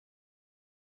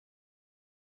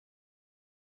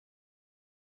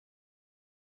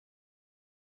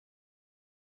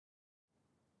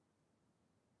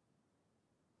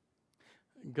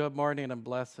Good morning and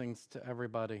blessings to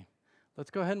everybody. Let's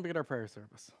go ahead and begin our prayer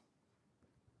service.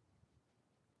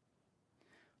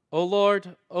 O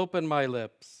Lord, open my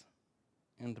lips,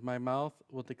 and my mouth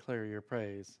will declare your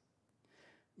praise.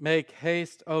 Make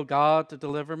haste, O God, to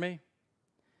deliver me.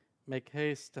 Make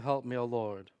haste to help me, O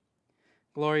Lord.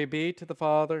 Glory be to the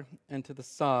Father, and to the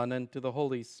Son, and to the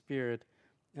Holy Spirit,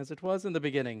 as it was in the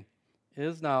beginning,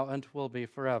 is now, and will be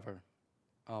forever.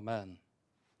 Amen.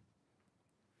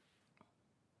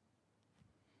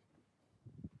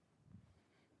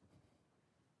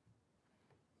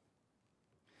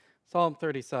 Psalm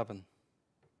 37.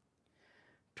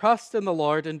 Trust in the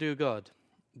Lord and do good.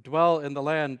 Dwell in the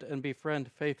land and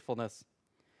befriend faithfulness.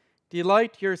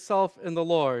 Delight yourself in the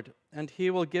Lord, and he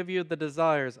will give you the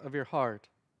desires of your heart.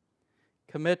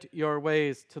 Commit your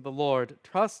ways to the Lord.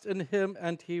 Trust in him,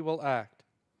 and he will act.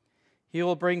 He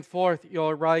will bring forth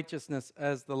your righteousness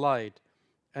as the light,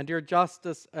 and your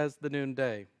justice as the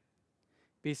noonday.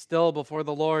 Be still before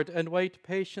the Lord, and wait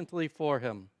patiently for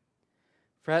him.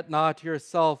 Fret not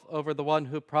yourself over the one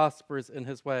who prospers in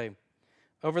his way,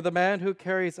 over the man who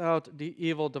carries out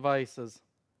evil devices.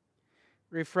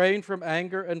 Refrain from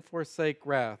anger and forsake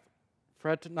wrath.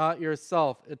 Fret not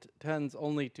yourself, it tends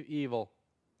only to evil.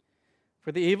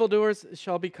 For the evildoers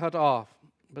shall be cut off,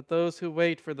 but those who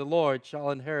wait for the Lord shall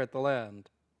inherit the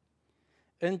land.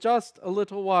 In just a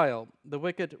little while the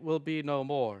wicked will be no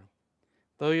more.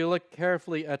 Though you look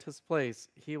carefully at his place,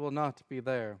 he will not be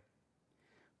there.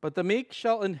 But the meek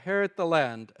shall inherit the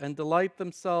land and delight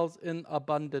themselves in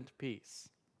abundant peace.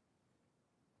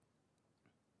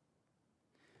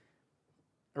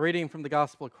 A reading from the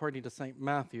Gospel according to St.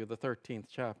 Matthew, the 13th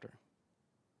chapter.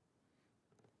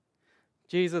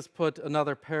 Jesus put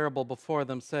another parable before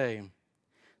them, saying,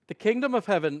 The kingdom of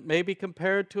heaven may be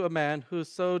compared to a man who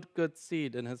sowed good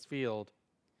seed in his field.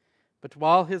 But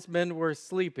while his men were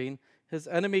sleeping, his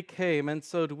enemy came and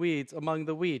sowed weeds among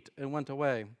the wheat and went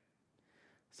away.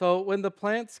 So when the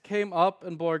plants came up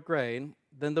and bore grain,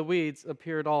 then the weeds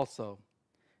appeared also.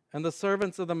 And the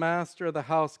servants of the master of the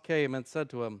house came and said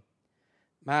to him,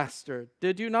 Master,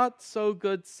 did you not sow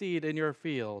good seed in your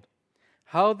field?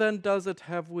 How then does it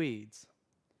have weeds?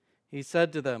 He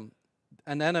said to them,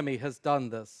 An enemy has done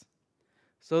this.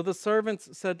 So the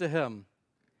servants said to him,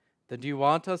 Then do you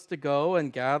want us to go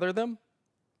and gather them?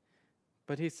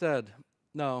 But he said,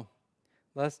 No,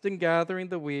 lest in gathering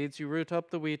the weeds you root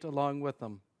up the wheat along with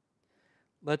them.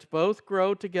 Let both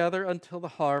grow together until the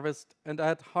harvest, and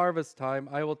at harvest time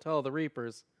I will tell the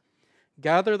reapers,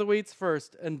 Gather the weeds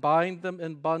first and bind them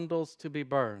in bundles to be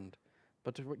burned,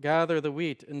 but gather the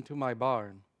wheat into my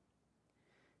barn.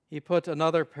 He put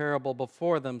another parable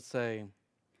before them, saying,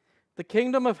 The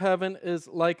kingdom of heaven is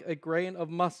like a grain of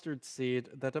mustard seed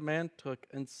that a man took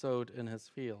and sowed in his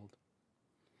field.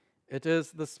 It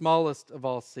is the smallest of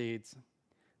all seeds,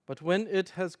 but when it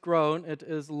has grown, it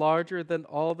is larger than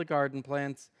all the garden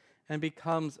plants and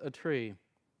becomes a tree,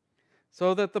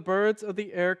 so that the birds of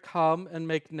the air come and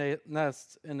make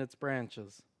nests in its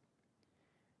branches.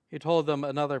 He told them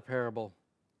another parable.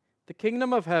 The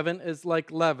kingdom of heaven is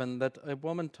like leaven that a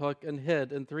woman took and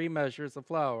hid in 3 measures of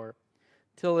flour,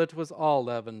 till it was all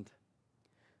leavened.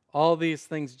 All these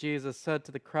things Jesus said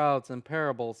to the crowds in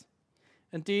parables.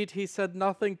 Indeed, he said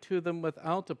nothing to them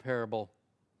without a parable.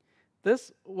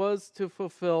 This was to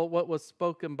fulfill what was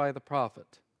spoken by the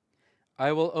prophet.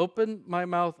 I will open my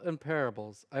mouth in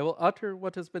parables. I will utter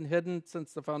what has been hidden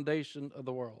since the foundation of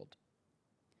the world.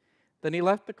 Then he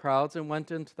left the crowds and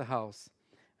went into the house.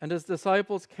 And his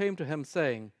disciples came to him,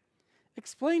 saying,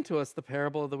 Explain to us the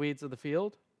parable of the weeds of the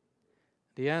field.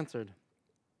 And he answered,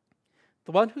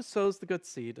 The one who sows the good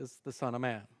seed is the Son of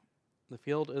Man. The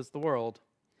field is the world,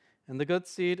 and the good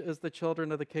seed is the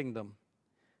children of the kingdom.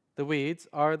 The weeds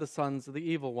are the sons of the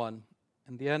evil one,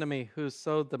 and the enemy who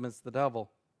sowed them is the devil.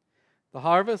 The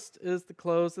harvest is the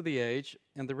close of the age,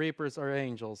 and the reapers are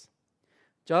angels.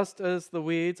 Just as the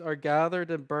weeds are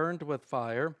gathered and burned with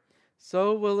fire,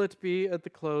 so will it be at the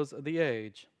close of the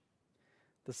age.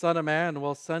 The Son of Man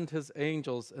will send his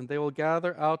angels, and they will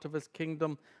gather out of his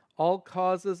kingdom all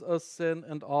causes of sin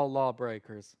and all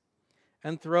lawbreakers,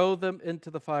 and throw them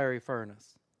into the fiery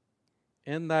furnace.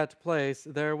 In that place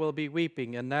there will be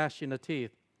weeping and gnashing of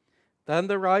teeth. Then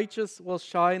the righteous will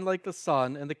shine like the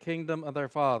sun in the kingdom of their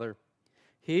Father.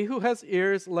 He who has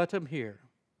ears, let him hear.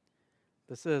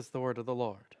 This is the word of the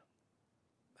Lord.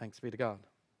 Thanks be to God.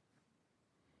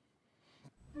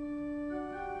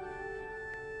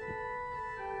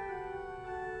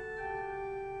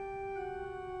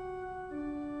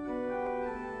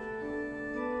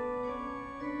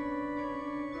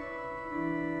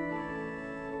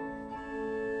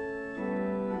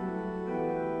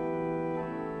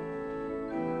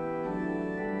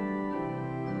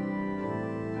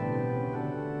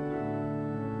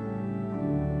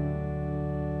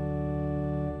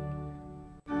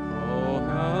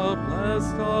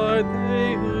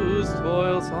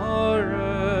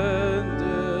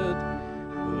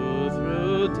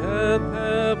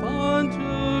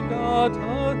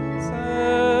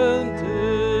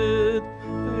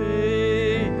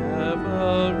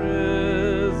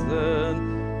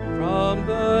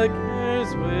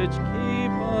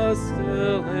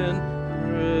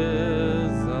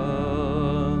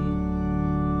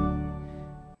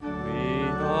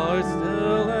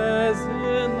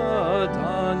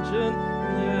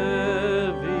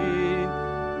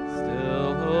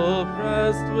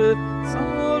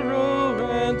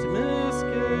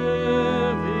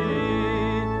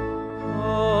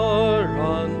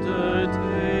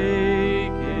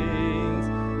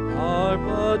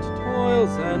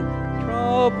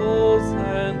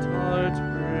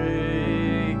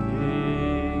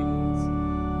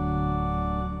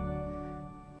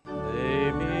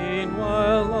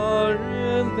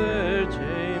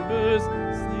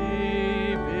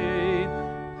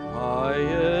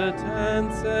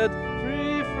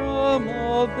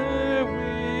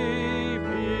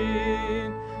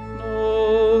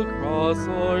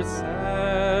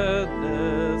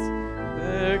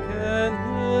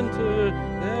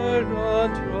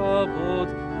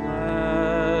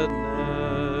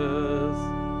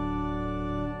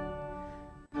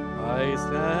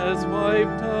 has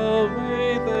wiped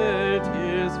away their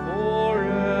tears forever.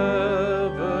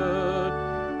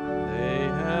 They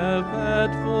have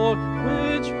that for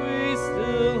which we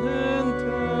still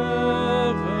endeavor.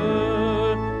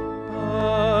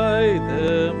 By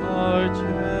them are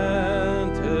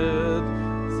chanted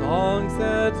songs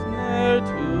that ne'er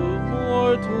to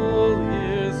mortal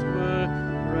ears were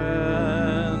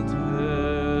granted.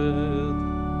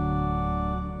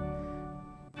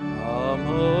 Come,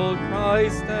 O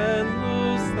Christ, and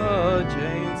loose the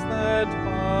chains that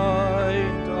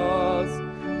bind us.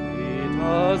 Lead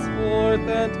us forth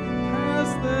and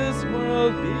cast this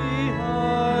world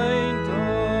behind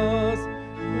us.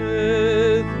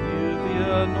 With you the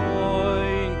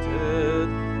anointed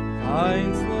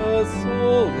finds the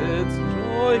soul its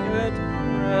joy and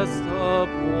rest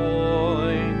appointed.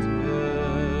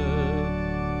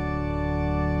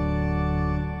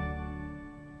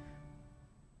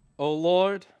 O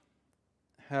Lord,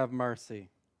 have mercy.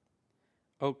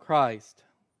 O Christ,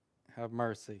 have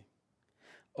mercy.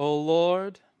 O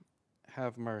Lord,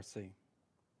 have mercy.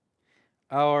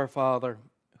 Our Father,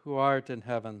 who art in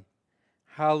heaven,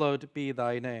 hallowed be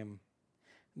thy name.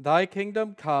 Thy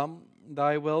kingdom come,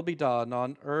 thy will be done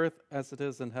on earth as it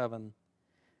is in heaven.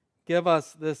 Give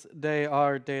us this day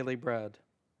our daily bread,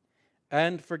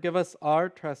 and forgive us our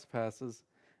trespasses,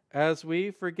 as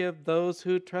we forgive those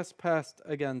who trespass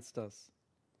against us.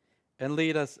 And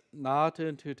lead us not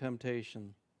into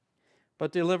temptation,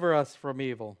 but deliver us from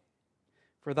evil.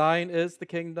 For thine is the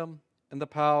kingdom, and the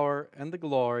power, and the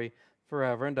glory,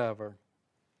 forever and ever.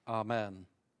 Amen.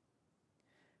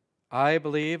 I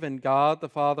believe in God the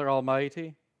Father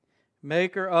Almighty,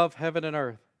 maker of heaven and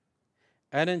earth,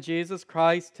 and in Jesus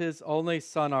Christ, his only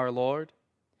Son, our Lord,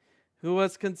 who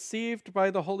was conceived by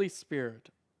the Holy Spirit,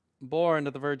 born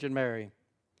of the Virgin Mary,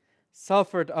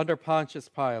 suffered under Pontius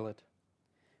Pilate,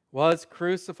 was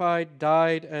crucified,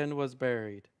 died, and was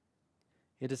buried.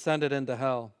 He descended into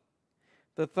hell.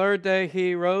 The third day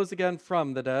he rose again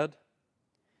from the dead.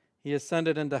 He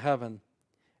ascended into heaven,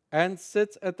 and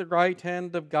sits at the right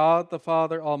hand of God the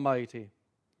Father Almighty.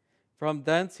 From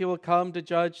thence he will come to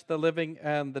judge the living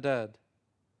and the dead.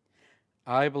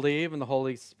 I believe in the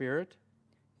Holy Spirit,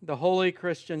 the holy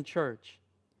Christian Church,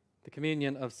 the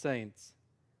communion of saints,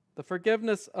 the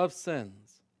forgiveness of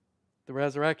sins, the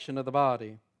resurrection of the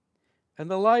body, and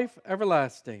the life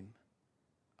everlasting.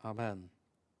 Amen.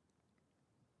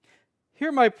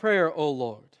 Hear my prayer, O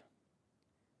Lord.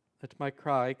 Let my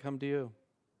cry come to you.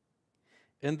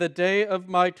 In the day of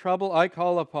my trouble I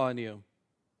call upon you,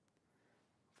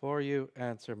 for you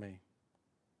answer me.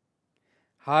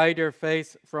 Hide your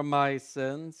face from my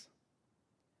sins,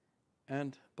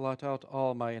 and blot out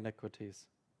all my iniquities.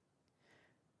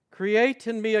 Create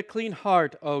in me a clean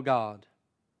heart, O God,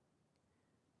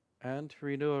 and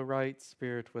renew a right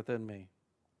spirit within me.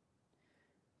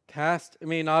 Cast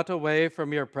me not away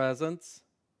from your presence,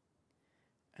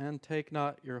 and take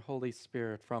not your Holy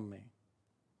Spirit from me.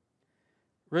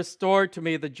 Restore to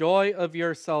me the joy of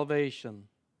your salvation,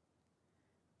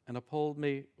 and uphold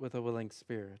me with a willing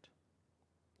spirit.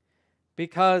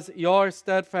 Because your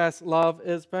steadfast love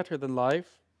is better than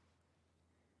life,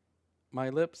 my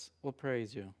lips will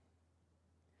praise you.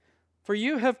 For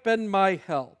you have been my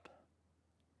help,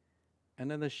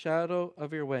 and in the shadow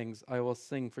of your wings I will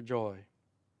sing for joy.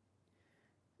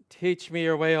 Teach me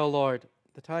your way, O Lord,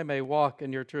 that I may walk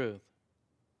in your truth.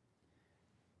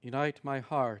 Unite my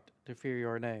heart to fear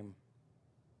your name.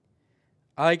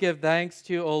 I give thanks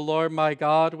to you, O Lord my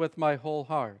God, with my whole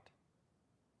heart,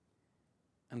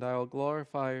 and I will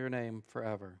glorify your name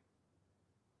forever.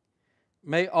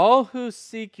 May all who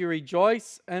seek you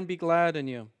rejoice and be glad in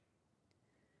you.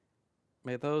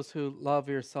 May those who love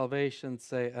your salvation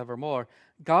say evermore,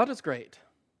 God is great.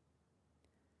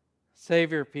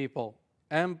 Save your people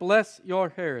and bless your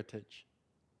heritage.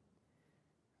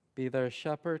 Be their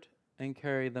shepherd and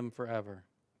carry them forever.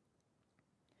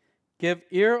 Give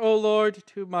ear, O Lord,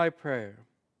 to my prayer.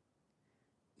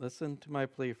 Listen to my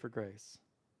plea for grace.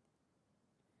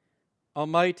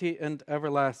 Almighty and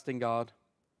everlasting God,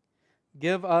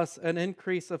 give us an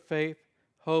increase of faith,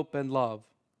 hope, and love,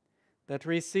 that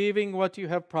receiving what you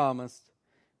have promised,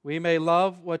 we may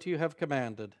love what you have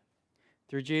commanded.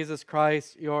 Through Jesus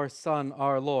Christ, your Son,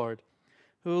 our Lord,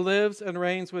 who lives and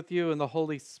reigns with you in the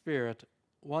Holy Spirit,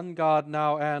 one God,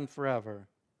 now and forever.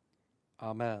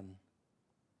 Amen.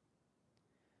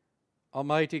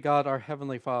 Almighty God, our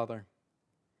heavenly Father,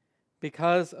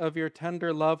 because of your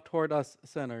tender love toward us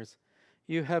sinners,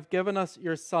 you have given us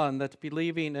your Son, that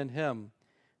believing in him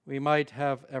we might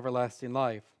have everlasting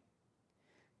life.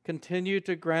 Continue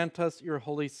to grant us your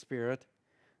Holy Spirit,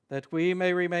 that we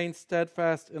may remain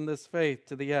steadfast in this faith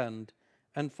to the end,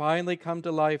 and finally come to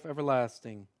life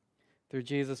everlasting. Through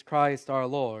Jesus Christ our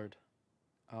Lord.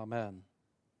 Amen.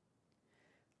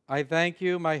 I thank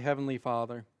you, my heavenly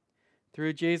Father,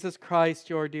 through Jesus Christ,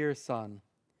 your dear Son,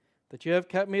 that you have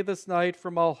kept me this night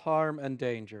from all harm and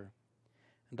danger.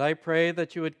 And I pray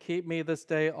that you would keep me this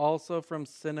day also from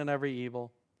sin and every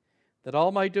evil, that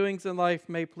all my doings in life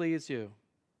may please you.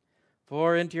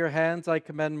 For into your hands I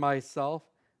commend myself,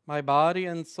 my body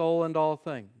and soul and all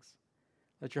things.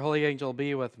 Let your holy angel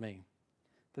be with me,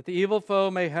 that the evil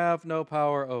foe may have no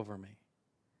power over me.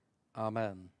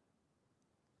 Amen.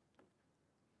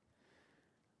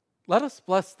 Let us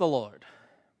bless the Lord.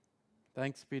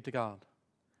 Thanks be to God.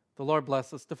 The Lord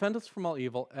bless us, defend us from all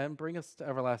evil, and bring us to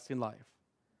everlasting life.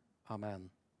 Amen.